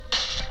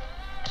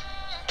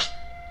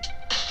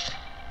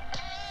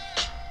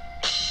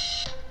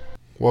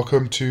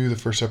Welcome to the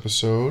first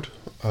episode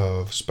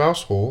of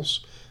Spouse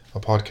Holes, a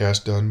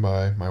podcast done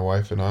by my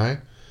wife and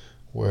I,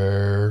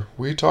 where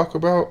we talk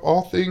about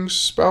all things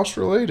spouse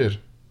related.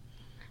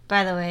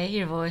 By the way,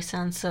 your voice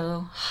sounds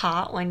so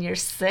hot when you're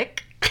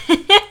sick.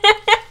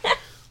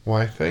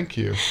 Why, thank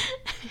you.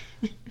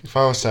 If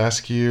I was to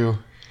ask you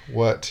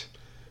what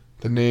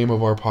the name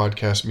of our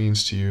podcast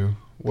means to you,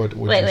 what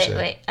would you say?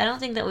 Wait. I don't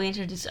think that we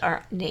introduced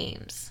our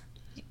names.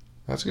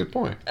 That's a good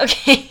point.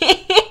 Okay.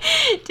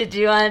 Did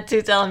you want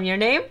to tell them your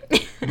name?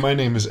 My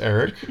name is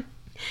Eric.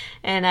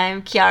 And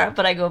I'm Kiara,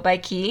 but I go by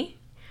Key.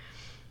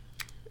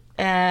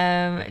 Do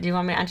you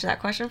want me to answer that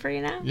question for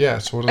you now?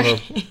 Yes. What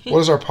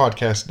does our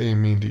podcast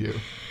name mean to you?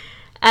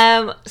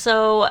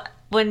 So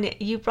when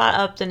you brought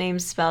up the name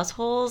Spouse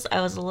Holes, I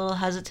was a little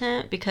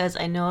hesitant because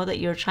I know that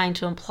you're trying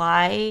to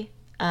imply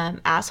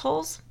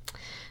assholes.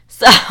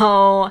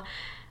 So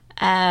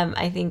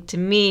I think to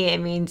me it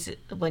means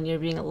when you're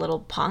being a little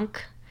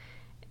punk,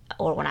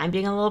 or when I'm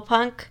being a little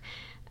punk.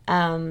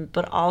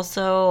 But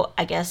also,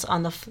 I guess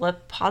on the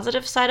flip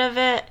positive side of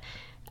it,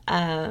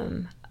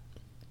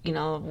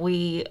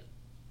 we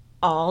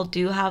all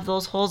do have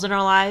those holes in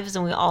our lives,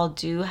 and we all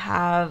do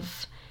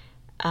have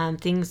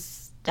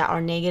things that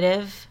are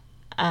negative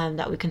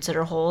that we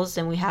consider holes,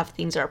 and we have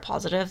things that are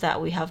positive,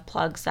 that we have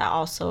plugs that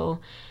also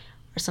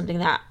are something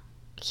that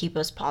keep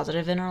us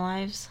positive in our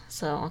lives.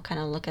 So I'll kind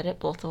of look at it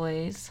both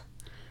ways.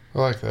 I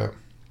like that.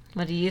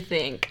 What do you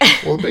think?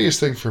 Well, the biggest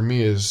thing for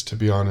me is, to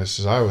be honest,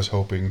 is I was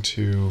hoping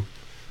to,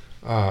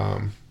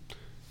 when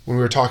we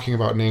were talking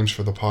about names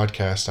for the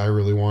podcast, I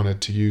really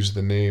wanted to use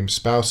the name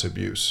spouse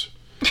abuse.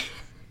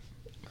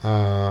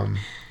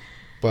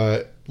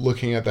 But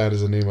looking at that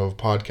as a name of a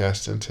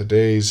podcast in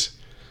today's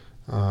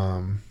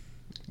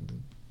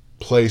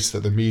place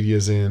that the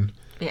media's in,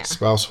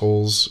 Spouse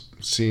Holes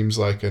seems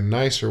like a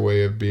nicer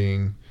way of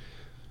being,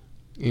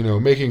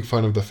 making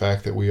fun of the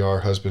fact that we are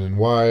husband and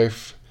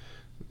wife.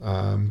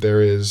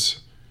 There is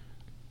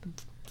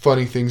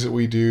funny things that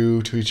we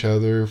do to each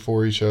other,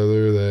 for each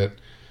other, that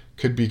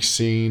could be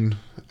seen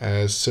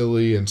as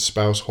silly and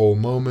spouse hole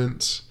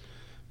moments.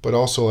 But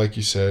also, like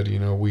you said,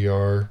 we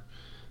are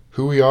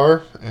who we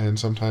are, and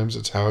sometimes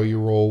it's how you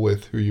roll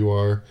with who you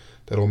are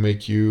that'll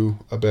make you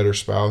a better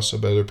spouse, a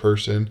better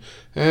person.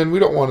 And we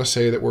don't want to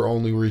say that we're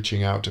only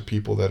reaching out to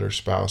people that are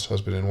spouse,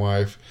 husband, and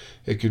wife.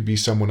 It could be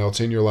someone else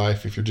in your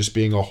life if you're just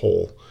being a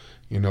whole.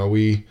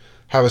 We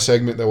have a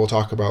segment that we'll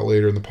talk about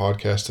later in the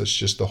podcast that's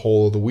just the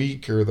whole of the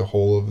week or the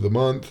whole of the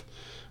month,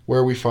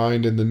 where we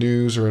find in the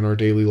news or in our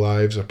daily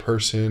lives a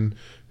person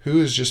who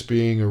is just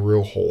being a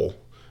real whole.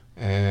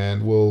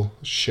 And we'll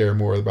share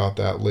more about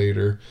that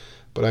later.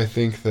 But I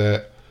think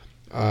that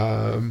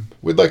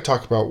we'd like to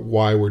talk about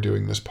why we're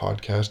doing this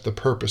podcast, the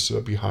purpose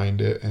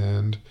behind it,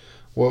 and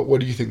what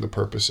do you think the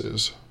purpose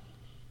is?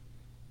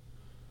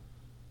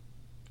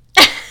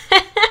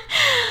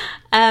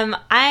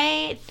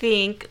 I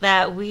think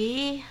that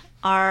we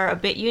are a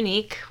bit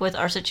unique with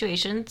our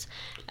situations.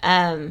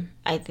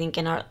 I think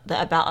in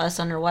the About Us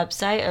on our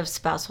website of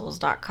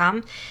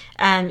spouseholes.com,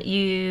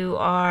 you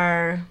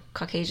are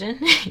Caucasian,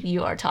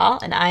 you are tall,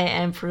 and I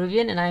am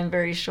Peruvian, and I am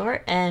very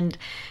short. And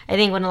I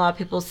think when a lot of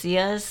people see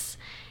us,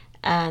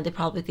 they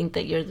probably think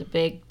that you're the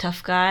big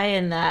tough guy,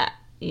 and that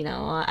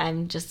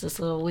I'm just this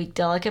little weak,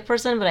 delicate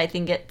person. But I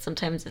think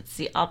sometimes it's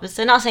the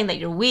opposite. Not saying that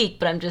you're weak,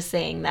 but I'm just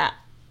saying that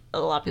a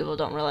lot of people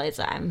don't realize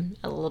that I'm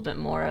a little bit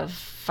more of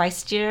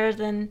feistier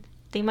than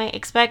they might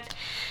expect.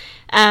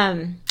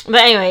 But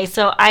anyway,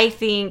 so I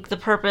think the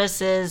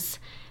purpose is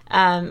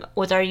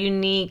with our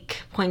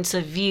unique points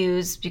of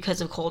views,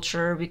 because of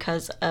culture,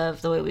 because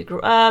of the way we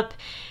grew up,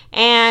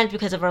 and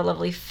because of our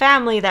lovely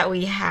family that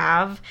we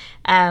have.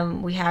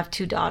 We have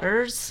 2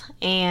 daughters,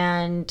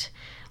 and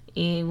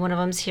one of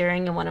them's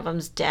hearing and one of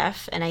them's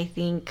deaf. And I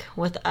think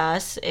with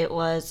us, it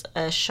was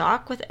a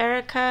shock with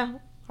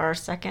Erica, our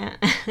second,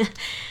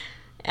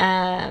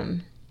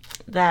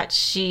 that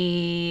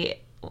she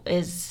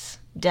is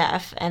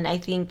deaf. And I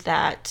think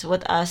that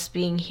with us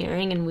being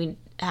hearing and we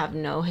have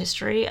no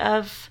history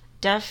of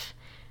deaf,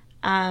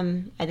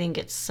 I think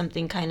it's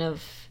something kind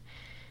of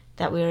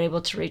that we are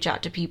able to reach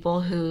out to people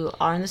who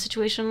are in the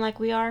situation like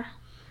we are.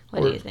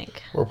 What do you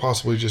think? Or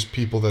possibly just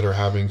people that are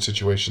having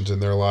situations in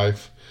their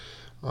life.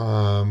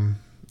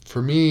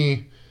 For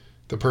me,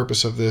 the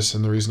purpose of this,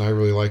 and the reason I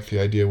really like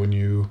the idea when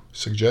you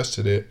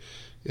suggested it,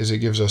 is it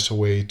gives us a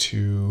way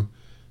to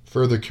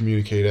further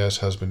communicate as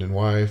husband and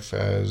wife,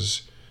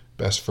 as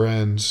best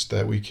friends,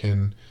 that we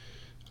can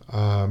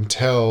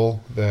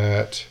tell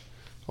that,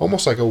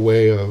 almost like a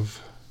way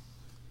of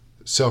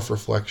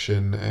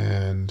self-reflection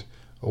and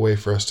a way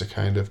for us to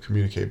kind of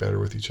communicate better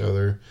with each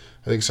other.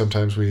 I think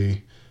sometimes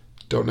we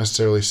don't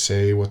necessarily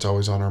say what's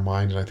always on our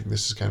mind, and I think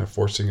this is kind of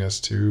forcing us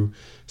to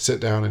sit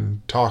down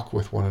and talk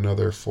with one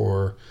another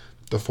for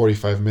the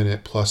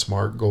 45-minute plus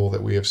mark goal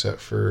that we have set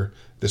for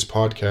this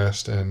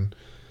podcast. And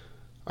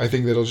I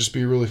think that it'll just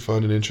be really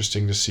fun and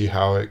interesting to see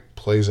how it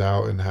plays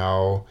out and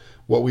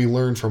what we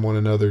learn from one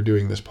another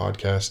doing this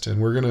podcast.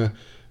 And we're going to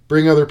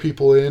bring other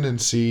people in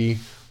and see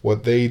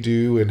what they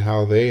do and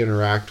how they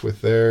interact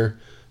with their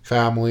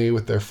family,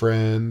 with their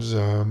friends.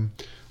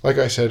 Like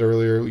I said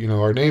earlier,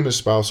 our name is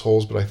Spouse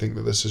Holes, but I think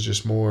that this is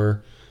just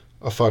more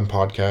a fun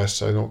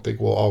podcast. I don't think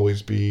we'll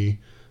always be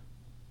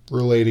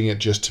relating it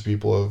just to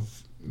people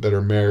that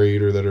are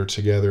married or that are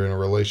together in a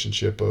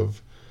relationship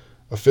of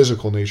a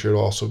physical nature. It'll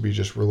also be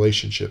just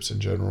relationships in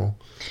general.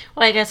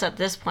 Well, I guess at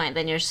this point,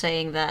 then you're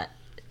saying that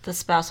the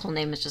spousal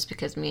name is just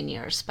because me and you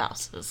are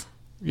spouses.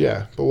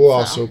 Yeah, but we'll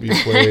also be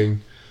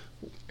playing.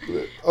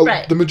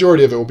 Right. The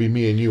majority of it will be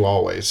me and you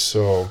always.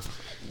 So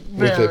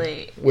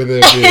really, with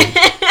it being.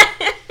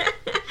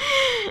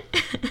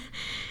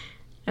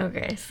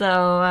 Okay,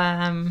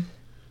 so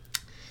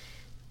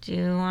do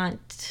you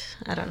want?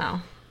 I don't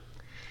know.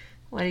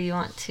 What do you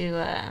want to...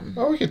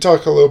 Well, we could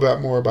talk a little bit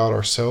more about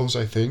ourselves,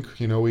 I think.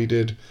 We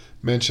did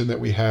mention that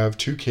we have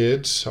 2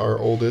 kids. Our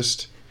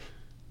oldest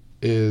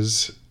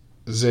is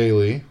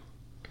Zaylee,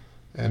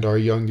 and our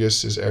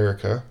youngest is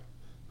Erica,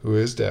 who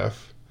is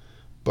deaf.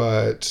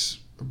 But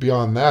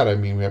beyond that,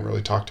 we haven't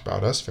really talked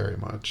about us very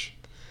much.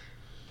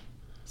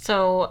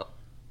 So,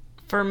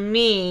 for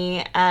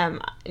me,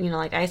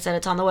 like I said,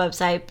 it's on the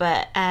website,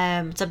 but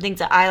some things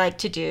that I like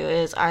to do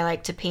is I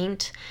like to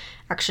paint.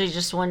 Actually,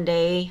 just one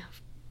day...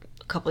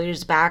 couple of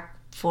years back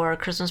for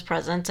Christmas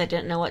presents, I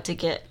didn't know what to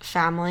get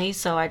family,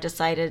 so I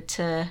decided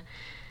to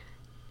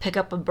pick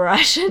up a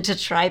brush and to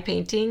try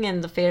painting,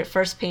 and the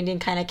first painting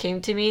kind of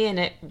came to me and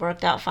it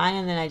worked out fine,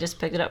 and then I just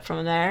picked it up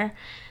from there.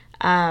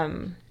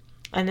 And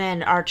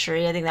then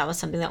archery, I think that was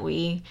something that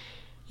we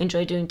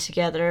enjoyed doing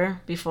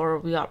together before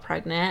we got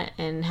pregnant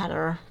and had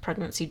our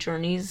pregnancy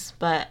journeys,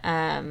 but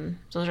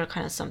those are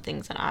kind of some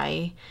things that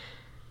I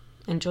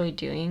enjoy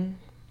doing.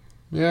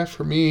 Yeah,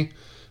 for me,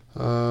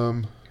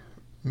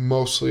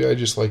 mostly I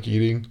just like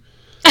eating.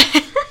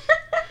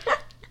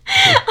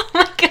 Oh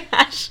my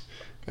gosh.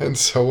 And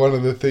so one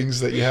of the things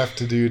that you have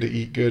to do to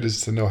eat good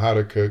is to know how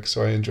to cook.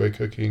 So I enjoy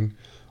cooking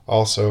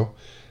also.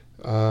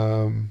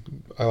 I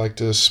like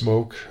to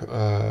smoke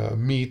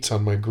meat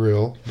on my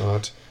grill,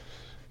 not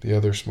the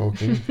other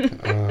smoking.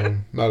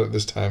 Not at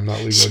this time,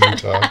 not legal in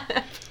Utah.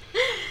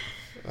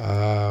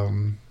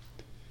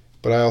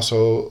 But I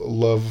also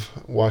love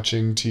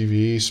watching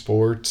TV,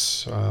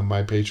 sports.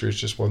 My Patriots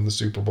just won the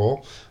Super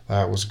Bowl.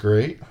 That was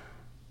great.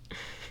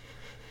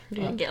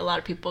 You're going to get a lot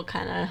of people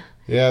kind of...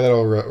 Yeah,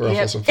 that'll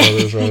ruffle some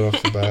feathers right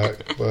off the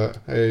bat. But,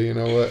 hey, you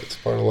know what? It's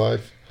part of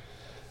life.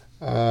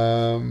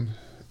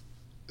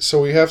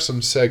 So we have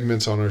some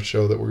segments on our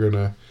show that we're going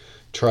to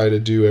try to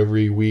do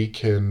every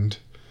week. And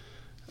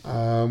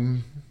I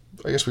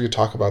guess we could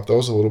talk about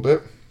those a little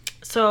bit.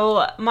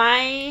 So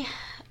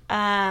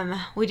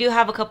we do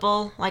have a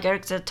couple, like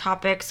Eric said,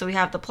 topics. So we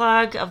have the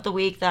plug of the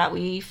week that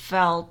we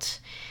felt,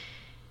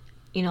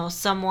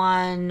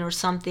 someone or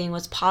something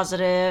was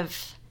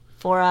positive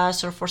for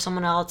us or for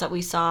someone else that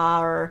we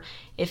saw, or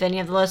if any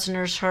of the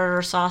listeners heard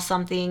or saw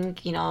something,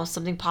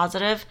 something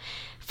positive.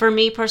 For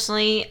me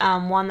personally,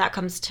 one that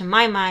comes to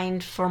my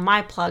mind for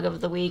my plug of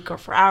the week or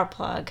for our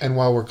plug. And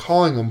while we're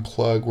calling them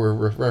plug, we're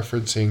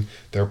referencing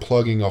they're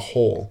plugging a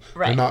hole.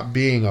 Right. They're not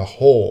being a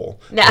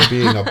hole. No. They're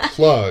being a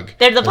plug.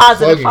 They're the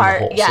positive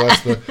part. Yeah.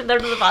 So they're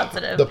the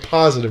positive. The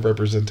positive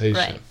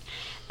representation.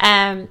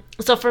 Right.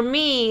 So for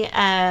me,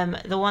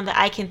 the one that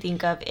I can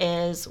think of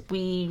is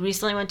we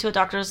recently went to a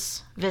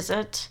doctor's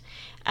visit.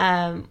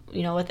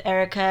 With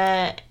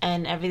Erica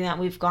and everything that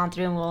we've gone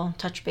through, and we'll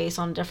touch base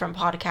on different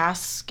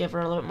podcasts, give her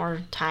a little bit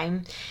more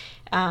time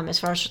as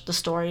far as the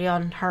story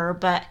on her.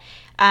 But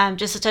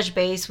just to touch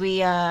base, we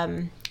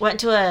went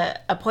to an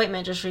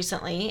appointment just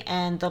recently,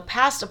 and the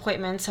past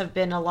appointments have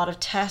been a lot of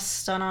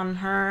tests done on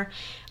her.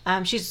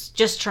 She's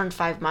just turned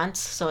 5 months,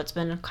 so it's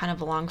been kind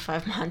of a long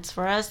 5 months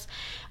for us.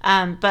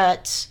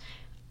 But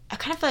I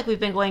kind of feel like we've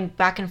been going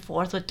back and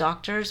forth with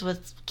doctors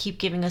keep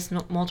giving us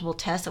multiple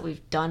tests that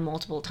we've done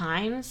multiple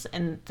times,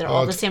 and they're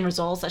all the same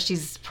results, that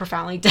she's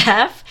profoundly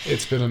deaf.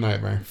 It's been a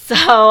nightmare.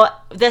 So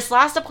this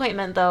last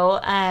appointment, though,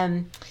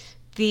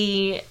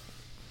 the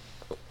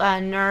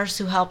nurse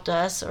who helped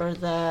us, or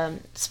the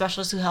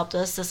specialist who helped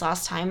us this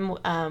last time,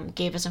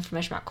 gave us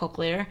information about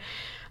Cochlear.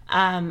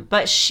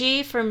 But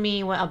she, for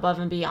me, went above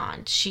and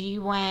beyond. She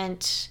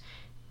went...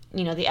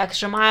 the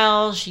extra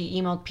mile.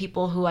 She emailed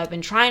people who I've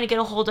been trying to get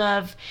a hold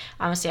of.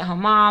 I'm a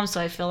stay-at-home mom,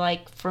 so I feel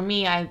like for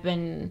me,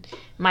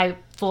 my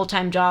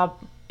full-time job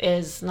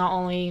is not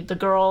only the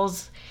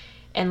girls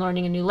and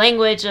learning a new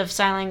language of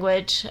sign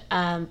language,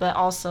 but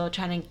also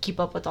trying to keep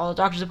up with all the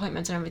doctor's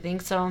appointments and everything.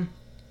 So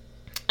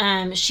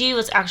she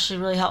was actually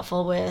really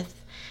helpful with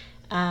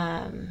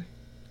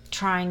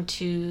trying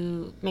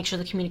to make sure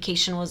the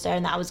communication was there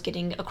and that I was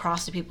getting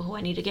across to people who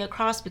I need to get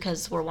across,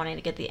 because we're wanting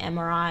to get the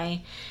MRI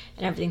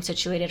and everything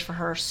situated for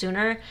her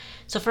sooner.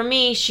 So for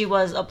me, she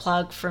was a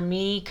plug for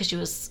me, because she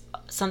was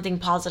something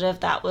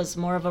positive that was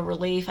more of a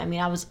relief.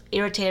 I was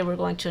irritated we're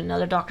going to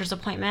another doctor's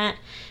appointment,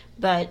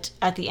 but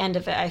at the end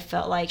of it, I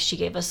felt like she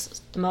gave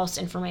us the most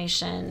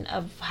information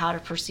of how to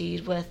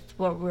proceed with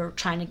what we're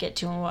trying to get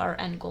to and what our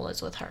end goal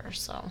is with her.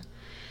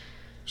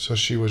 So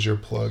she was your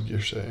plug,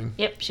 you're saying?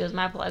 Yep, she was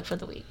my plug for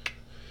the week.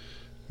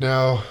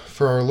 Now,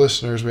 for our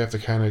listeners, we have to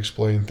kind of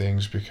explain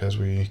things because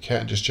we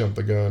can't just jump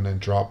the gun and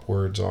drop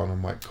words on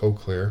them like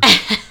cochlear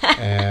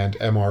and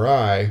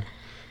MRI.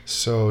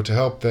 So to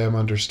help them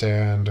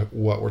understand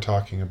what we're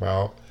talking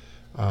about,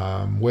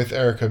 with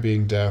Erica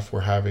being deaf,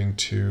 we're having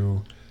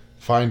to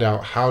find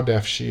out how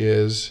deaf she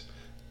is.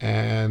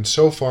 And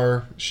so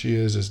far, she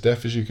is as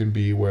deaf as you can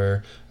be,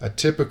 where a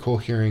typical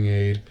hearing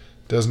aid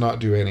does not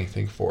do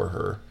anything for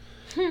her.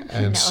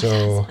 And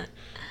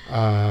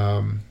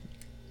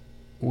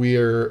we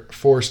are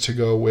forced to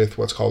go with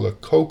what's called a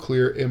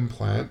cochlear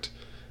implant.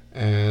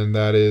 And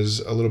that is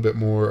a little bit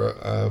more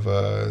of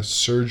a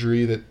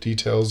surgery that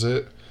details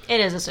it. It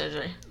is a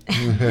surgery.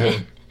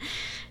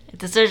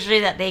 It's a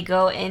surgery that they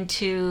go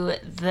into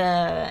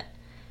the...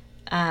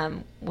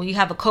 well, you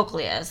have a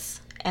cochleus.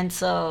 And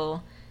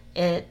so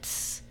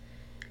it's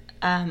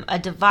a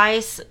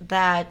device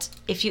that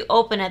if you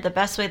open it, the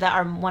best way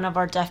that one of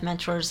our deaf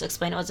mentors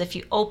explained it was if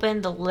you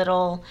open the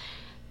little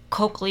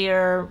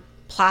cochlear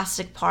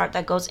plastic part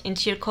that goes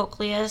into your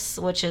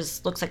cochleus, which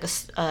looks like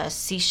a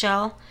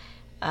seashell.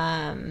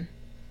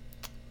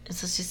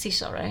 It's a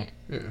seashell, right?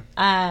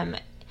 Yeah.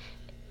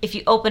 If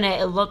you open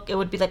it, it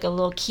would be like a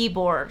little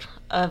keyboard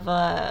of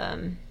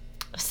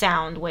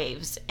sound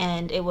waves,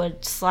 and it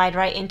would slide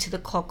right into the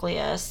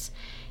cochleus,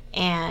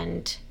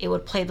 and it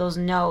would play those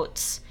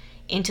notes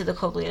into the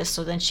cochleus,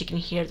 so then she can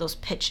hear those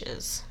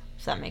pitches,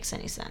 if that makes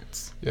any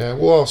sense. Yeah,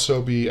 we'll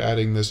also be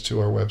adding this to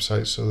our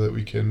website so that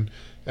we can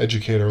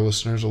educate our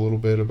listeners a little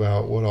bit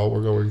about what all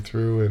we're going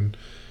through. And,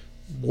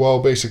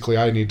 well, basically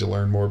I need to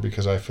learn more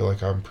because I feel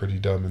like I'm pretty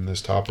dumb in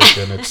this topic,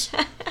 and it's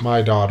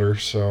my daughter.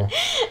 So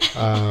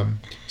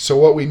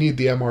what we need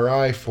the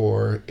MRI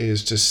for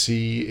is to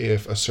see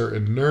if a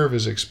certain nerve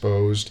is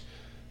exposed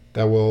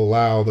that will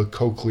allow the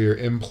cochlear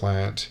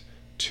implant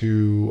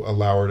to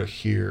allow her to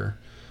hear.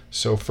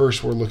 So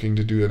first we're looking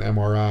to do an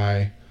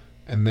MRI,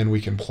 and then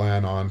we can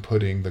plan on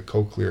putting the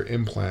cochlear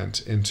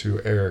implant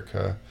into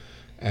Erica.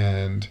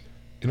 And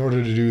in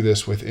order to do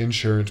this with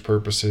insurance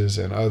purposes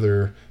and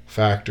other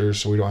factors,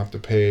 so we don't have to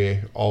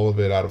pay all of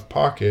it out of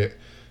pocket,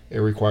 it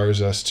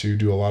requires us to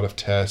do a lot of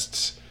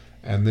tests.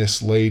 And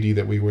this lady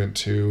that we went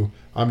to,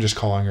 I'm just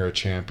calling her a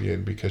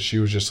champion because she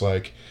was just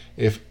like,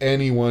 if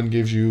anyone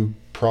gives you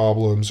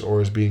problems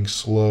or is being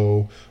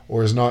slow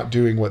or is not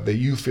doing what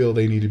you feel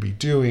they need to be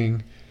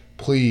doing,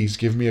 please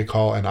give me a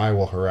call and I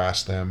will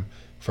harass them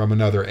from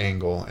another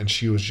angle. And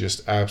she was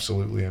just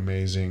absolutely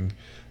amazing.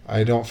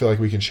 I don't feel like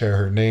we can share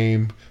her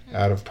name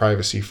out of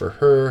privacy for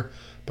her,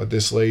 but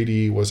this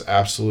lady was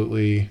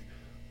absolutely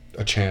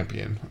a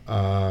champion.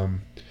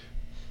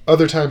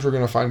 Other times we're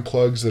going to find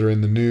plugs that are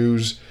in the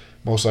news.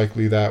 Most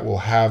likely that will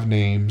have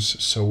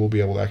names, so we'll be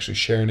able to actually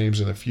share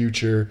names in the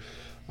future.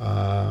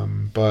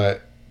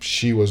 But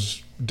she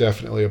was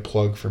definitely a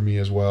plug for me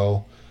as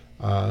well.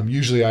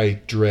 Usually I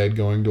dread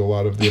going to a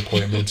lot of the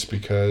appointments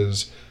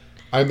because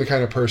I'm the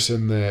kind of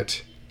person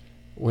that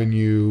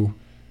when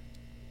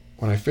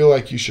I feel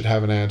like you should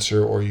have an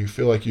answer or you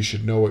feel like you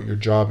should know what your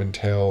job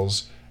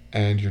entails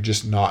and you're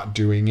just not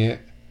doing it,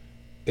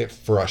 it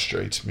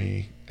frustrates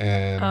me.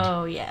 And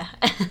oh, yeah.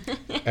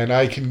 and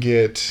I can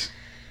get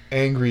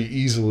angry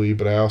easily,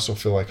 but I also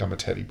feel like I'm a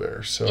teddy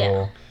bear. So,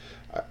 yeah.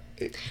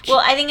 Well,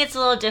 I think it's a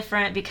little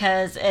different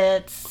because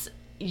it's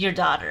your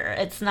daughter.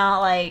 It's not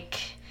like,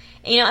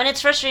 and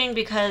it's frustrating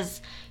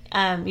because,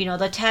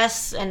 the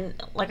tests, and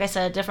like I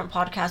said, different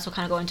podcasts will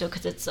kind of go into it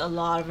because it's a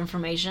lot of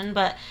information,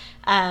 but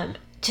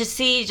to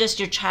see just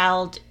your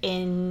child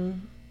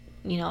in,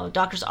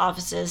 doctor's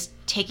offices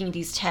taking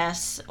these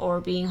tests or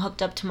being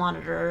hooked up to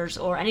monitors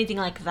or anything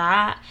like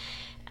that,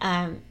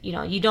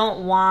 you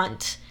don't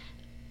want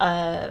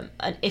an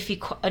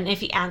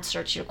iffy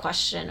answer to your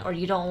question, or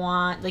you don't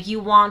want, you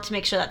want to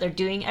make sure that they're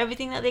doing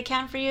everything that they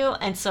can for you.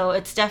 And so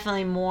it's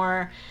definitely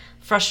more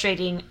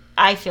frustrating,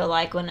 I feel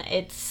like, when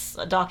I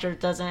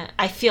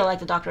feel like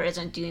the doctor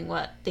isn't doing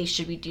what they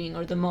should be doing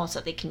or the most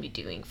that they can be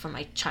doing for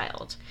my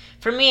child.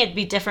 For me, it'd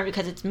be different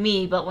because it's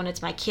me, but when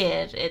it's my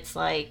kid, it's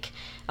like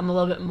I'm a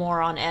little bit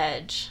more on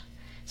edge.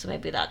 So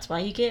maybe that's why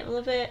you get a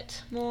little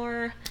bit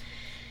more.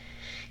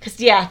 Because,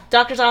 yeah,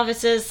 doctor's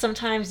offices,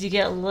 sometimes you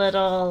get a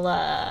little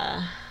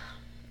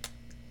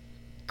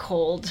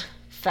cold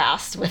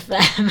fast with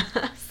them.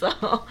 So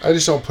I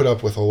just don't put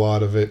up with a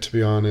lot of it, to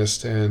be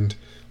honest. And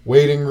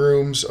waiting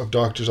rooms of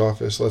doctor's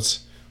office,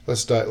 let's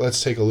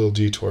take a little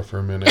detour for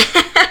a minute.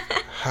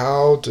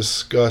 How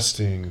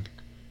disgusting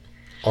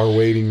are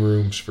waiting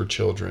rooms for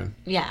children?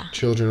 Yeah.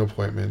 Children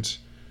appointments.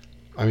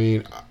 I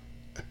mean...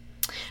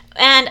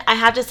 And I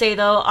have to say,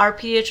 though, our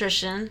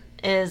pediatrician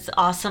is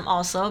awesome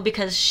also,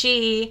 because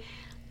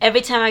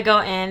every time I go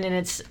in,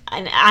 and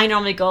I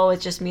normally go with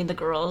just me and the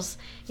girls,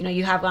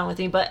 you have gone with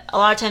me, but a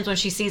lot of times when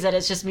she sees that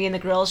it's just me and the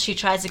girls, she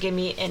tries to get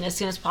me in as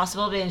soon as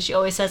possible, and she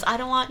always says, I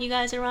don't want you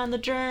guys around the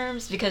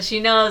germs, because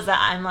she knows that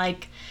I'm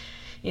like,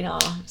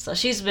 so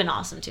she's been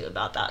awesome too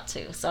about that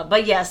too. So,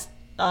 but yes,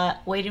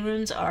 waiting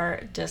rooms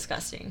are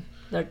disgusting.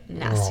 They're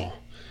nasty. Oh.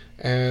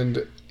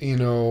 And,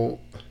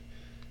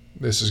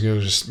 this is going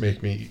to just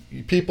make me...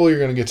 People, you're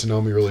going to get to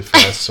know me really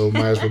fast, so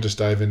might as well just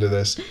dive into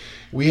this.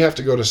 We have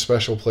to go to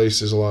special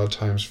places a lot of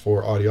times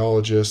for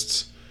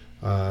audiologists,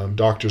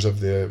 doctors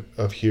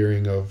of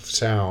hearing, of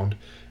sound.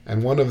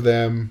 And one of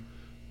them,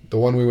 the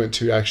one we went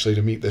to actually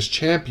to meet this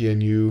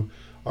champion, you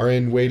are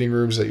in waiting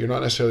rooms that you're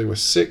not necessarily with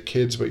sick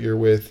kids, but you're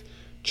with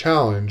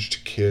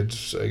challenged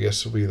kids, I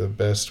guess will be the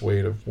best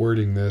way of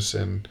wording this.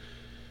 And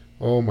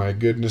oh my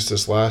goodness,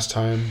 this last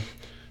time,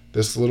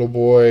 this little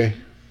boy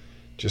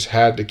just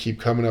had to keep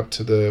coming up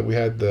to we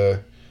had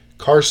the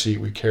car seat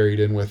we carried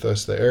in with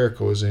us that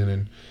Erica was in,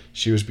 and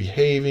she was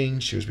behaving,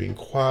 she was being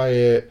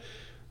quiet,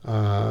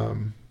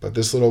 but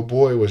this little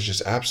boy was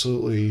just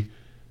absolutely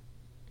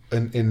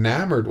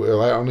enamored with,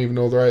 I don't even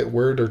know the right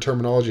word or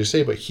terminology to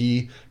say, but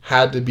he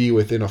had to be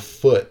within a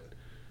foot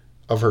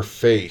of her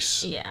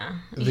face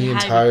the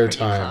entire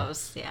time.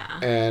 Close. Yeah.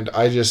 And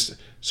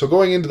so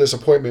going into this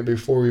appointment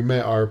before we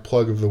met our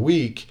plug of the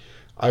week,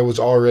 I was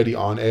already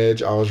on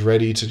edge. I was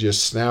ready to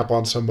just snap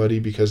on somebody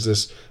because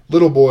this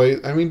little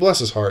boy, I mean, bless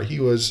his heart, he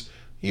was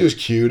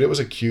cute. It was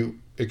a cute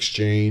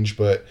exchange,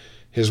 but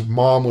his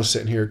mom was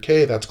sitting here,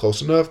 okay, that's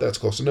close enough, that's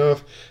close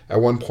enough. At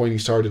one point, he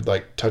started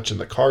like touching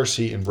the car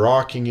seat and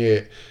rocking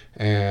it,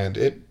 and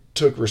it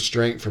took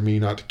restraint for me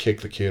not to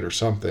kick the kid or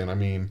something. I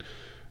mean...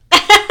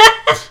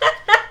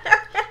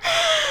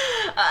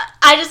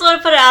 I just want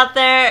to put it out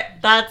there.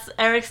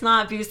 Eric's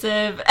not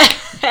abusive.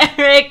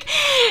 Eric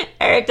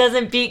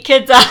doesn't beat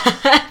kids up.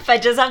 I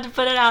just have to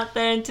put it out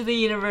there into the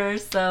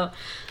universe. So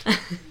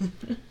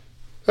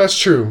that's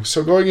true.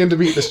 So going in to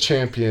meet this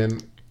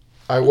champion,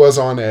 I was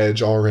on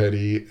edge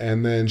already,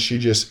 and then she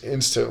just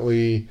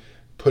instantly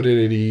put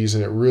it at ease,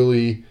 and it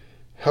really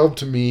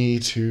helped me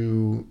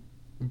to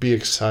be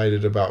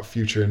excited about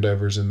future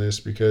endeavors in this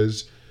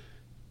because,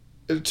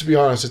 to be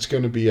honest, it's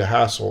going to be a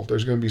hassle.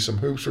 There's going to be some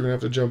hoops we're going to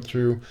have to jump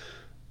through.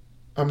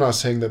 I'm not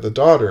saying that the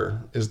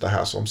daughter is the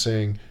hassle. I'm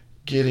saying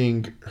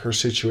getting her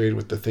situated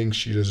with the things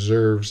she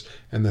deserves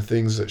and the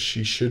things that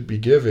she should be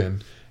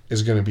given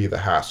is going to be the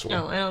hassle.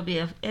 Oh,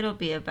 it'll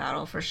be a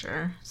battle for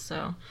sure.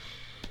 So,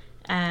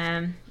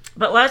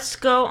 but let's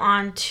go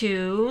on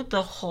to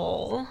the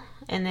whole,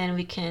 and then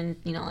we can,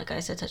 like I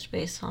said, touch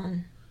base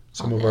on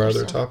some of our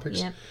other topics.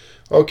 Yep.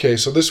 Okay,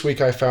 so this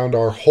week I found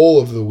our whole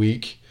of the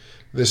week.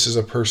 This is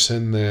a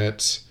person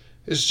that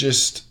is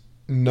just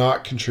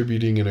not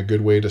contributing in a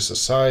good way to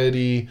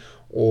society,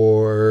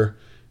 or,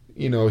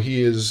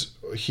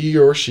 he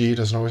or she,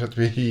 doesn't always have to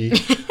be he,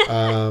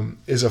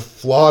 is a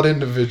flawed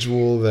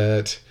individual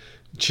that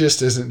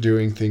just isn't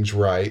doing things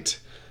right.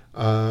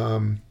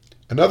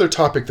 Another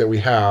topic that we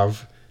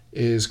have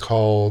is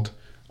called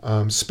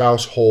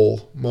spouse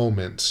hole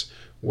moments,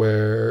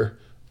 where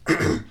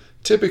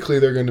typically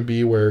they're going to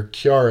be where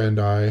Kiara and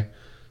I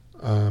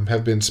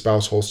have been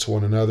spouse holes to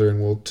one another,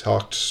 and we'll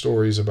talk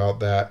stories about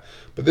that.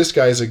 But this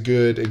guy is a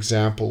good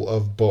example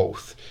of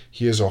both.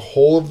 He is a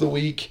hole of the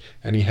week,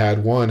 and he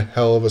had one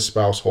hell of a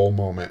spouse hole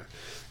moment.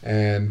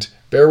 And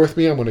bear with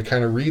me, I'm going to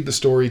kind of read the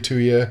story to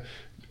you.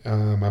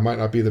 I might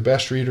not be the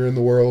best reader in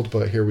the world,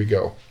 but here we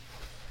go.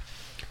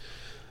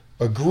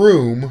 A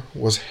groom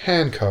was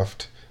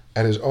handcuffed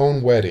at his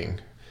own wedding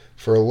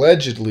for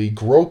allegedly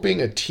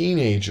groping a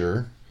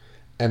teenager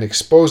and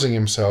exposing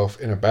himself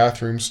in a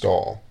bathroom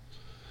stall.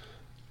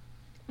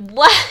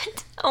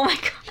 What? Oh my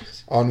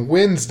gosh. On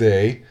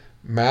Wednesday,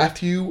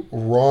 Matthew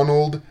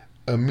Ronald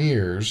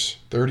Amirs,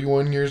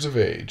 31 years of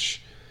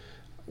age,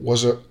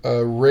 was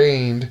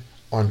arraigned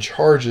on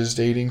charges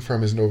dating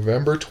from his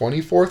November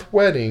 24th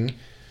wedding.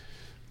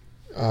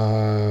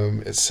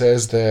 It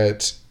says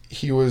that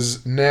he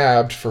was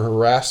nabbed for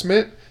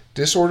harassment,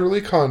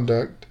 disorderly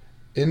conduct,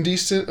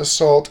 indecent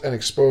assault and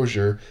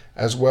exposure,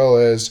 as well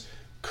as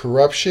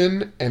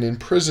corruption and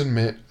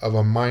imprisonment of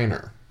a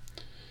minor.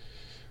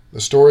 The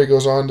story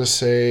goes on to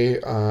say,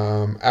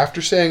 after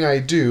saying "I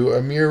do,"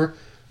 Amir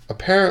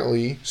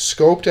apparently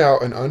scoped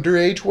out an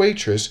underage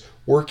waitress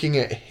working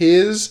at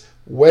his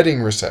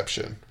wedding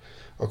reception.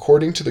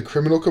 According to the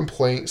criminal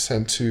complaint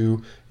sent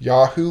to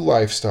Yahoo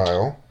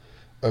Lifestyle,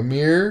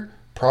 Amir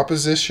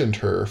propositioned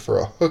her for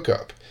a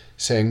hookup,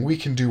 saying, "We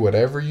can do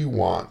whatever you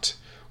want."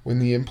 When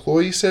the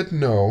employee said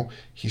no,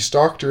 he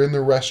stalked her in the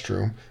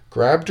restroom,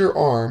 grabbed her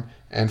arm,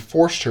 and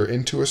forced her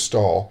into a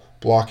stall,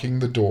 blocking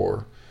the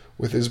door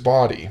with his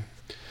body.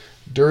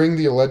 During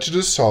the alleged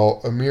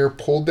assault, Amir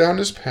pulled down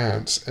his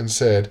pants and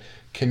said,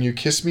 "Can you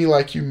kiss me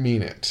like you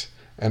mean it?"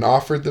 and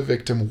offered the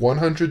victim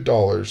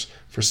 $100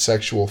 for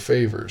sexual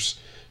favors.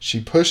 She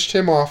pushed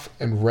him off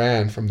and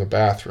ran from the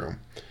bathroom.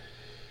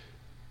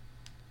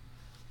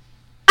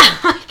 Oh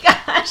my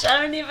gosh,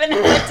 I don't even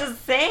know what to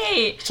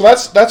say. So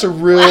that's a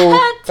real,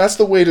 that's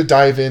the way to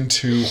dive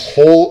into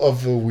whole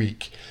of the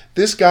week.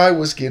 This guy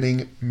was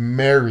getting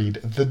married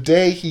the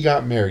day he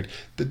got married.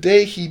 The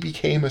day he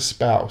became a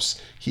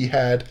spouse, he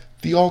had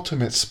the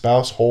ultimate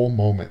spouse hole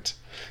moment.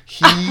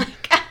 He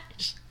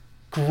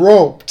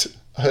groped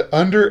an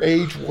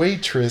underage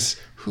waitress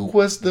who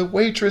was the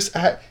waitress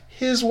at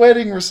his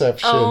wedding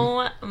reception.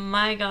 Oh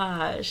my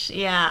gosh.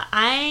 Yeah,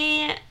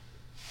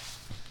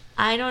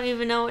 I don't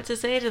even know what to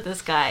say to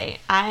this guy.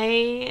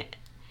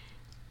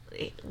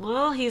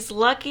 Well, he's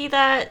lucky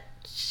that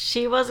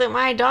she wasn't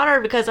my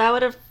daughter because I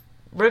would have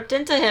ripped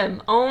into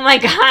him. Oh my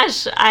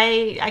gosh,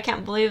 I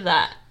can't believe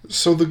that.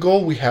 So the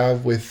goal we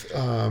have with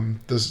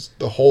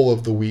the whole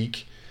of the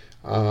week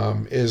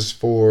is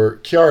for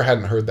Kiara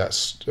hadn't heard that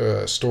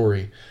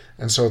story,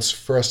 and so it's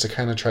for us to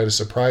kind of try to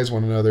surprise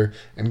one another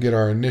and get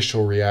our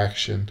initial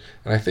reaction.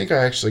 And I think I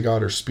actually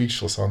got her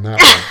speechless on that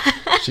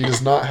one. She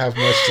does not have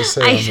much to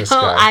say on this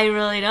guy. I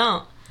really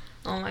don't.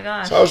 Oh my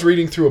gosh. So I was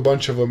reading through a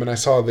bunch of them and I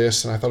saw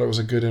this and I thought it was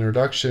a good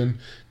introduction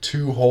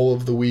to whole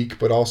of the week,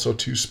 but also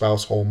to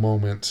spouse whole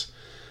moments.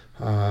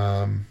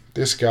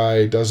 This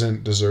guy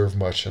doesn't deserve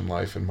much in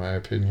life, in my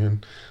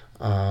opinion.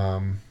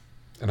 And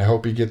I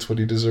hope he gets what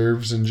he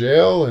deserves in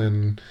jail,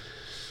 and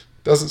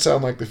doesn't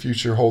sound like the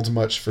future holds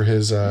much for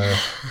his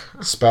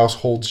spouse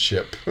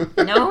holdship.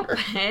 Nope.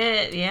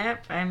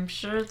 Yep. I'm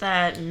sure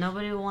that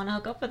nobody will want to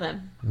hook up with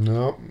him.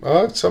 No.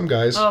 Some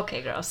guys.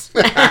 Okay, gross.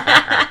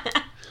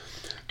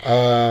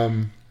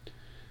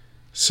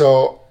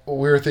 So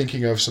we were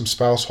thinking of some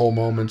spouse whole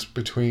moments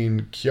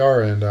between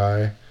Kiara and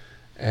I,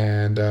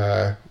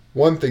 and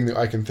one thing that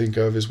I can think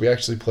of is we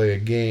actually play a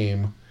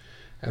game,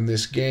 and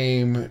this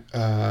game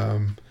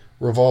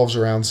revolves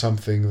around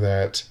something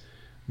that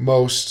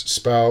most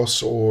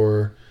spouse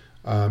or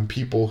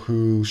people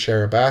who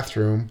share a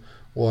bathroom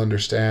will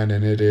understand,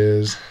 and it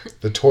is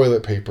the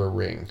toilet paper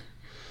ring.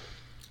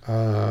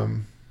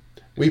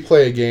 We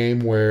play a game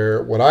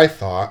where what I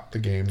thought the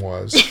game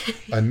was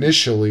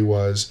initially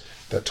was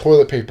that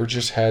toilet paper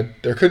just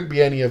there couldn't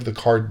be any of the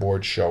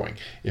cardboard showing.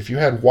 If you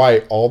had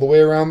white all the way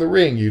around the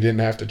ring, you didn't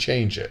have to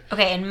change it.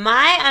 Okay, and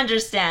my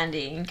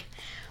understanding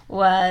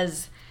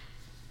was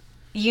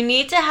you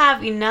need to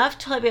have enough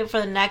toilet paper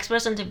for the next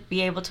person to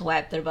be able to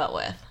wipe their butt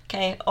with,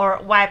 okay?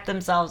 Or wipe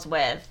themselves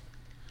with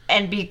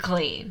and be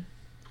clean.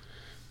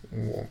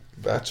 Well,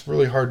 that's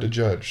really hard to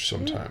judge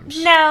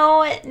sometimes.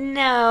 No.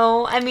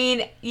 I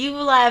mean, you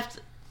left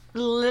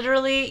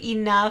literally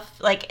enough,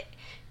 like,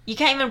 you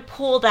can't even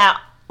pull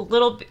that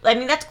little bit. I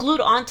mean, that's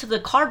glued onto the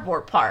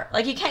cardboard part.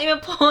 Like, you can't even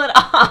pull it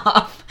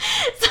off.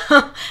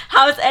 So,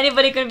 how is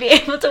anybody going to be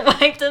able to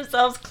wipe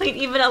themselves clean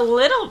even a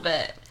little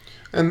bit?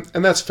 And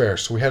that's fair.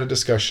 So, we had a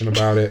discussion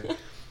about it.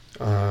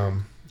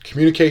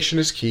 Communication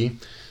is key.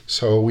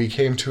 So, we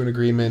came to an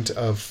agreement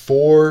of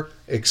 4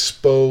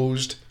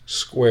 exposed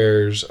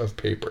squares of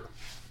paper.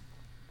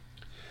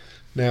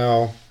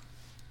 Now,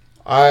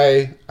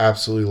 I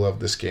absolutely love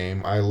this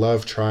game. I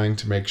love trying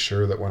to make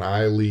sure that when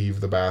I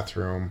leave the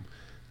bathroom,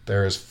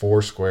 there is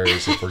 4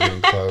 squares if we're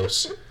getting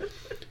close.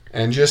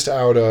 And just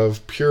out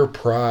of pure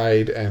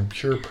pride and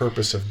pure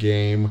purpose of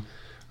game,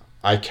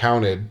 I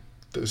counted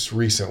this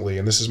recently,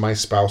 and this is my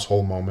spouse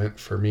hole moment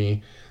for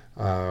me.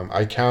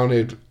 I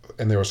counted,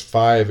 and there was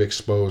 5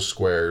 exposed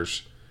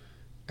squares.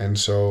 And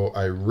so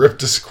I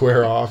ripped a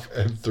square off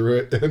and threw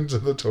it into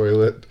the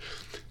toilet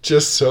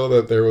just so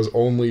that there was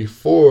only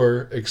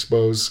 4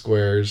 exposed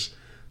squares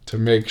to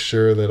make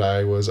sure that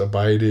I was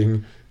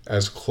abiding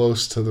as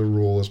close to the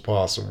rule as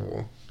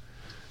possible.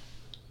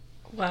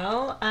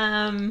 Well,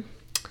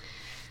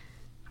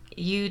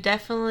 you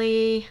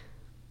definitely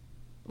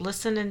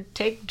listen and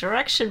take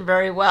direction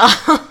very well.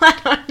 I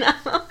don't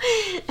know.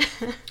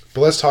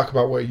 But let's talk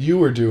about what you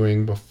were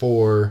doing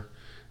before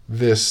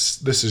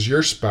this is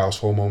your spouse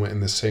whole moment in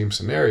the same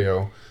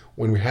scenario.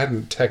 When we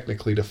hadn't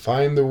technically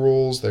defined the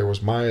rules, there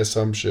was my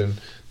assumption,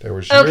 there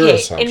was your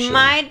assumption. In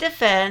my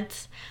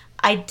defense,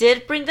 I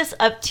did bring this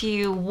up to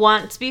you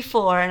once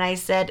before, and I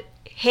said,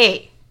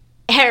 hey,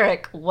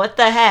 Eric, what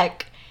the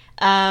heck?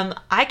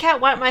 I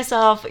can't wipe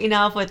myself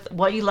enough with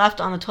what you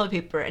left on the toilet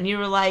paper. And you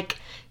were like,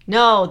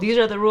 no, these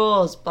are the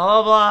rules,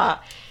 blah, blah, blah.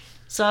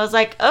 So I was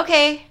like,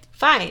 okay,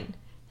 fine.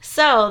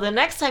 So the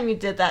next time you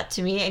did that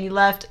to me and you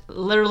left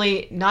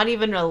literally not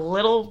even a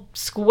little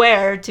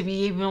square to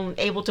be even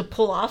able to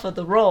pull off of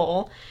the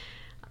roll,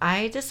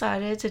 I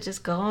decided to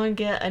just go and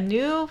get a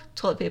new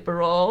toilet paper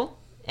roll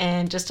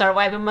and just start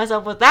wiping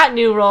myself with that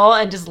new roll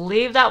and just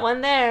leave that one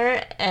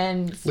there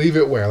and... Leave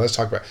it where? Let's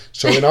talk about it.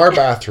 So in our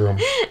bathroom,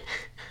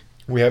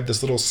 we have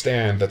this little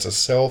stand that's a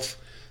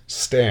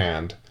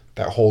self-stand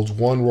that holds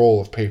 1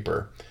 roll of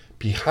paper.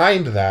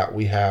 Behind that,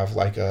 we have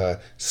like a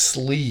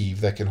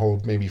sleeve that can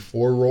hold maybe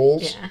 4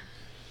 rolls. Yeah.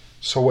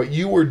 So what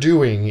you were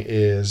doing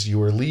is you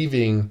were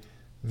leaving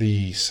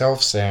the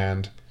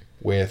self-sand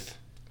with...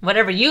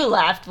 whatever you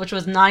left, which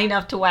was not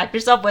enough to wipe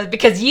yourself with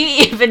because you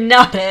even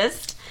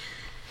noticed.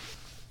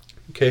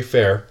 Okay,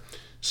 fair.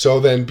 So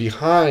then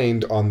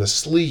behind on the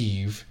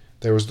sleeve,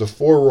 there was the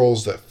 4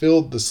 rolls that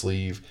filled the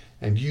sleeve,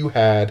 and you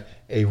had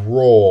a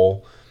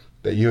roll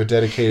that you had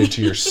dedicated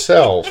to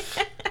yourself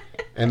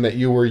and that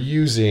you were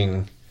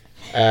using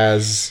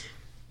as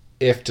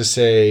if to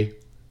say,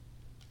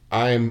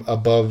 I'm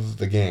above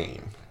the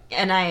game.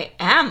 And I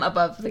am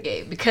above the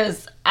game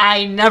because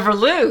I never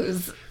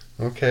lose.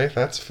 Okay,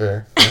 that's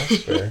fair.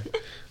 That's fair.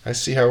 I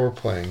see how we're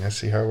playing.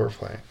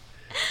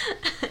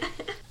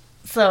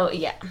 So,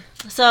 yeah.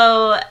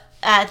 So,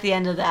 at the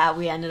end of that,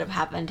 we ended up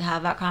having to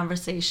have that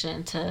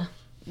conversation to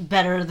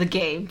better the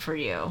game for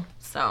you.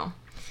 So,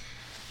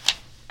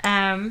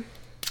 but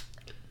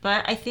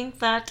I think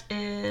that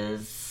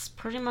is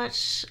pretty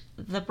much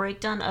the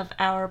breakdown of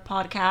our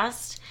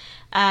podcast.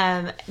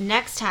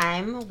 Next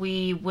time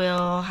we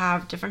will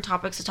have different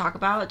topics to talk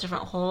about,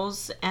 different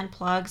holes and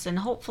plugs, and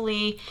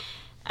hopefully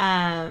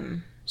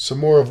some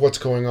more of what's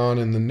going on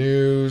in the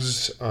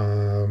news.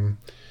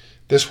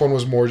 This one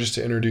was more just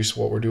to introduce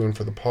what we're doing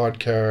for the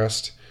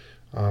podcast,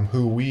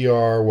 who we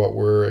are, what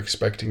we're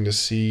expecting to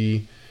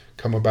see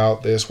come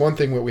about this. One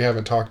thing that we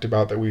haven't talked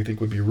about that we think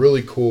would be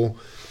really cool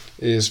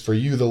is for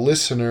you, the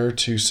listener,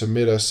 to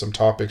submit us some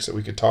topics that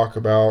we could talk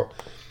about.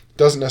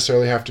 Doesn't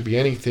necessarily have to be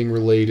anything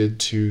related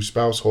to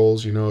spouse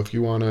holes. You know, if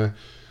you want to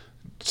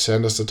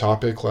send us a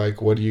topic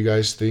like, what do you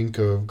guys think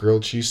of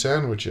grilled cheese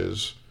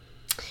sandwiches?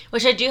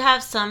 Which I do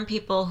have some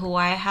people who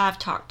I have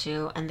talked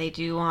to, and they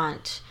do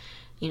want,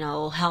 you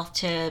know, health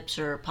tips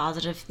or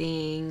positive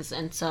things.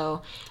 And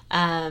so,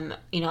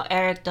 you know,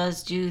 Eric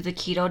does do the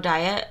keto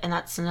diet, and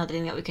that's another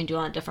thing that we can do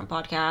on a different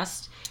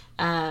podcast.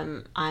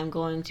 I'm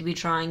going to be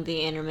trying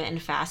the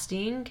intermittent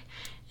fasting,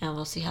 and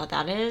we'll see how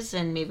that is.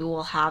 And maybe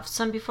we'll have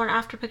some before and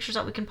after pictures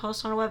that we can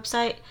post on our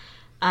website.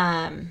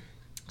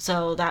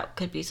 So that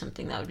could be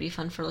something that would be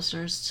fun for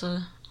listeners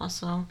to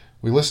also.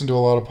 We listen to a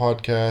lot of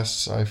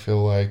podcasts. I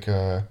feel like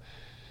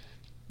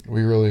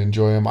we really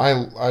enjoy them.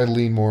 I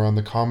lean more on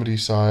the comedy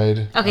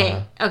side.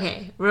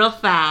 Okay. Real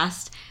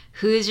fast.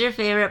 Who's your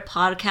favorite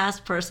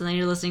podcast person that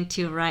you're listening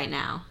to right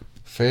now?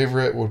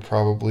 Favorite would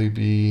probably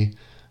be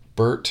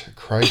Bert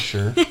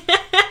Kreischer.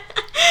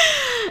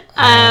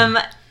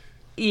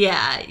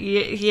 Yeah,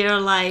 you're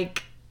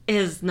like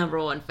his number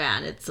one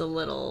fan. It's a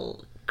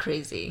little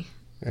crazy.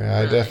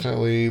 Yeah, really. I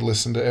definitely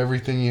listen to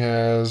everything he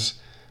has.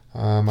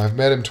 I've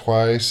met him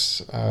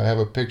twice. I have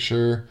a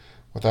picture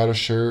without a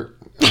shirt.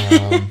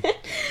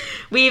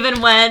 We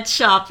even went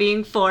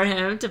shopping for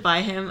him to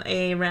buy him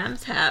a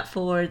Rams hat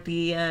for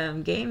the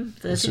game,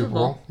 the Super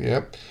Bowl.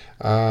 Yep.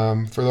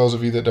 For those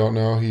of you that don't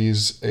know,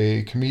 he's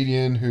a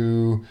comedian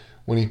who,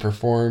 when he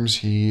performs,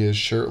 he is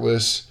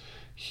shirtless.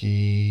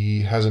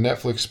 He has a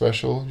Netflix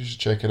special. You should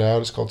check it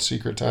out. It's called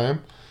Secret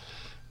Time.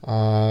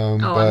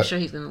 I'm sure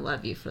he's going to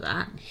love you for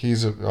that.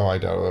 I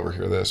doubt I'll ever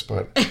hear this,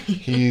 but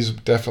he's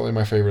definitely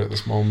my favorite at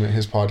this moment.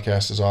 His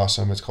podcast is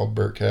awesome. It's called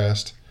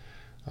Bertcast.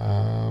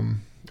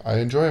 I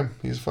enjoy him.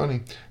 He's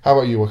funny. How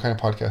about you? What kind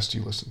of podcast do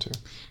you listen to?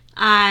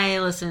 I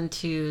listen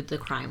to the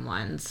crime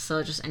ones,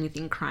 so just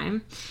anything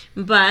crime.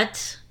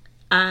 But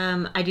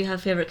I do have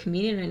a favorite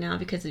comedian right now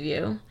because of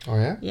you. Oh,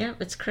 yeah? Yeah,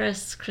 it's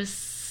Chris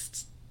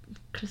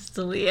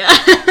D'Elia.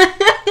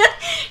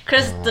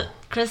 Chris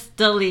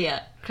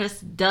D'Elia.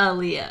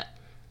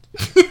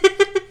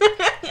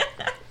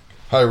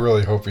 I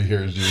really hope he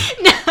hears you.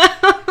 No.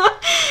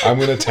 I'm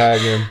going to tag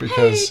him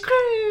because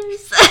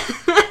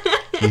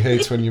he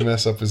hates when you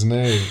mess up his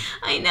name.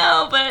 I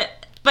know, but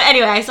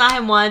anyway, I saw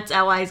him once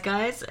at Wise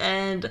Guys,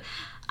 and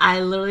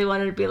I literally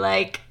wanted to be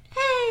like,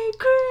 "Hey,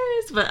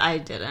 Chris," but I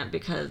didn't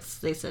because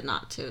they said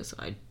not to, so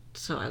I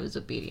was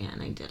obedient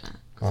and I didn't.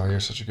 Oh, you're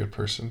such a good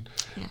person.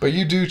 Yeah. But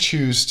you do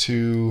choose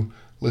to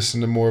listen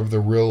to more of the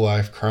real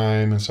life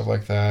crime and stuff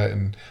like that,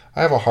 and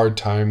I have a hard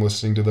time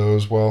listening to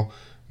those. Well,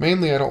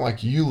 mainly I don't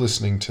like you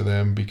listening to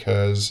them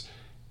because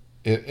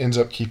it ends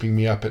up keeping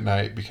me up at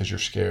night because you're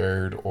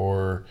scared,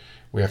 or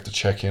we have to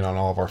check in on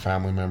all of our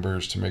family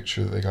members to make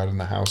sure that they got in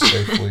the house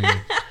safely.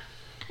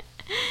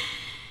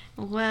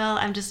 Well,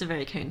 I'm just a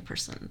very caring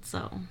person,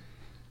 so.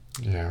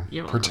 Yeah,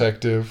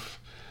 protective.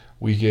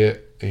 We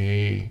get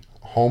a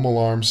home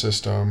alarm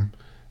system,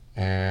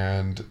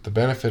 and the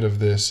benefit of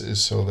this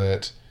is so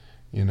that,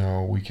 you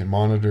know, we can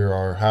monitor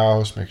our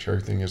house, make sure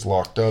everything is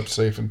locked up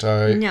safe and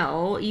tight.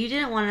 No, you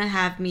didn't want to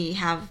have me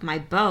have my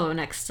bow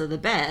next to the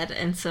bed,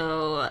 and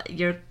so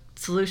your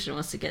solution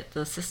was to get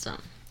the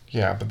system.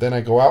 Yeah, but then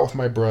I go out with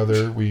my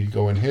brother, we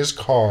go in his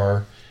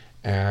car,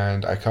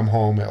 and I come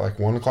home at like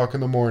 1 o'clock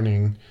in the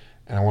morning,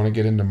 and I want to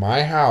get into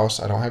my house.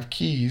 I don't have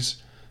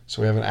keys,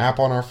 so we have an app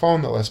on our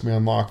phone that lets me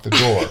unlock the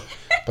door.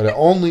 But it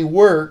only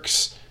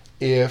works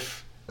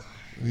if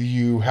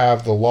you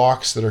have the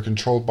locks that are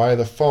controlled by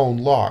the phone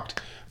locked.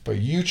 But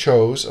you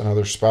chose,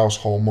 another spouse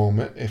hole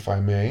moment, if I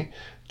may,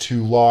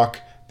 to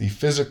lock the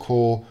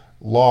physical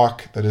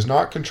lock that is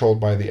not controlled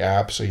by the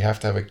app, so you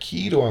have to have a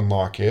key to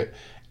unlock it.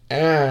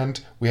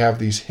 And we have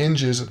these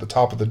hinges at the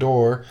top of the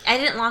door. I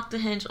didn't lock the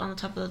hinge on the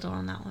top of the door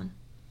on that one.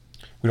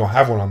 We don't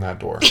have one on that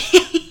door.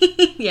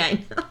 Yeah, I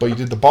know. But you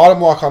did the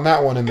bottom lock on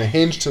that one and the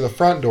hinge to the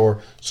front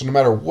door. So no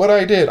matter what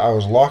I did, I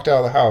was locked out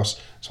of the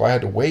house. So I had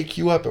to wake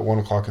you up at 1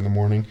 o'clock in the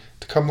morning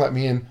to come let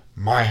me in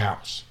my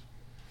house.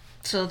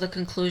 So the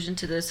conclusion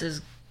to this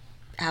is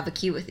have a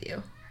key with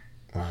you.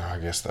 I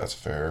guess that's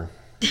fair.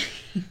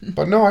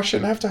 But no, I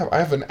shouldn't have to have. I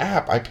have an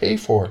app I pay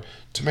for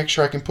to make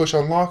sure I can push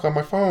unlock on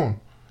my phone.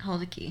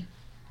 Hold a key.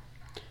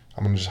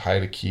 I'm going to just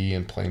hide a key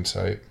in plain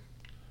sight.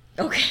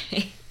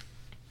 Okay.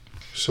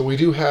 So we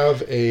do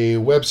have a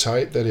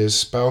website that is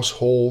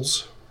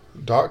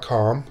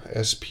spouseholes.com,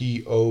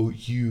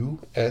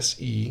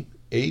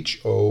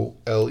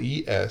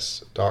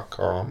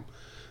 spouseholes.com.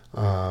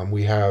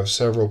 We have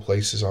several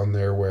places on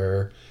there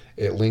where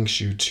it links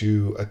you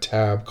to a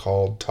tab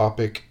called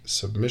Topic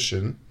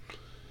Submission.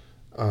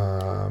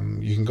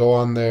 You can go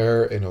on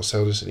there and it'll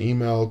send us an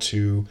email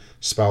to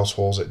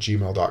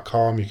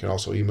spouseholes@gmail.com. You can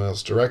also email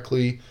us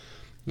directly.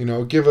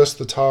 Give us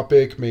the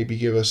topic, maybe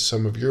give us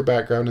some of your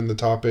background in the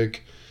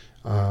topic.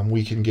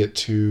 We can get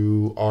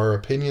to our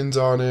opinions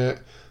on it.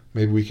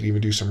 Maybe we can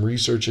even do some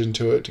research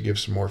into it to give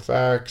some more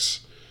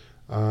facts.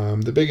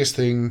 The biggest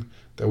thing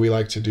that we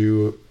like to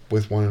do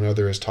with one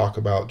another is talk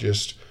about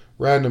just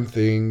random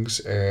things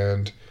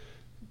and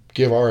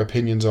give our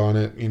opinions on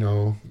it.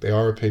 They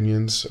are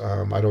opinions.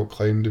 I don't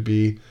claim to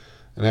be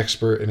an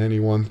expert in any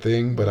one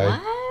thing, but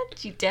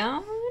What? You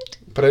don't?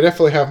 But I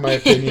definitely have my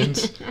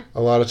opinions.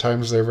 A lot of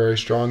times they're very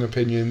strong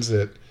opinions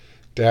that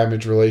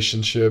damage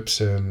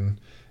relationships and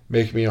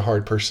make me a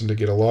hard person to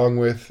get along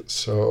with.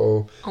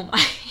 So oh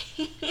my.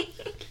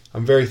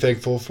 I'm very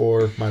thankful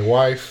for my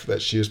wife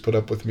that she has put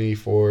up with me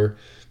for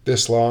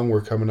this long.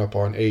 We're coming up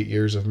on 8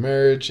 years of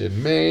marriage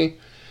in May.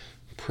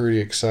 Pretty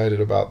excited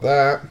about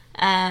that.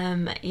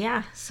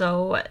 Yeah,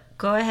 so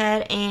go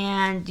ahead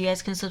and you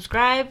guys can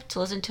subscribe to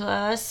listen to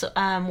us.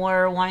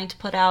 We're wanting to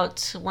put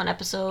out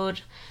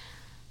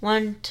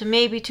one to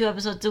maybe 2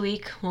 episodes a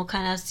week. We'll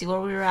kind of see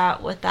where we're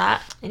at with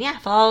that. And yeah,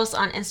 follow us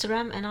on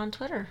Instagram and on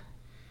Twitter.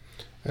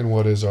 And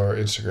what is our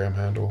Instagram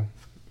handle?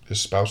 Is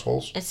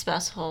Spouseholes? It's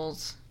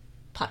Spouseholes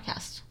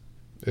Podcast.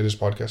 It is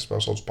podcast,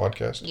 Spouseholes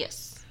Podcast?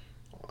 Yes.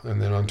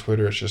 And then on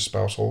Twitter, it's just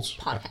Spouseholes?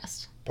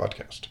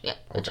 Podcast. Yep.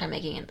 We'll try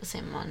making it the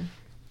same one.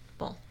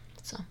 Well,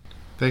 so.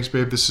 Thanks,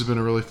 babe. This has been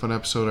a really fun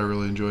episode. I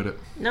really enjoyed it.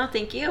 No,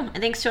 thank you. And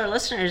thanks to our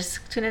listeners.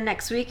 Tune in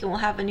next week and we'll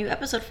have a new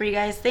episode for you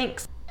guys.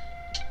 Thanks.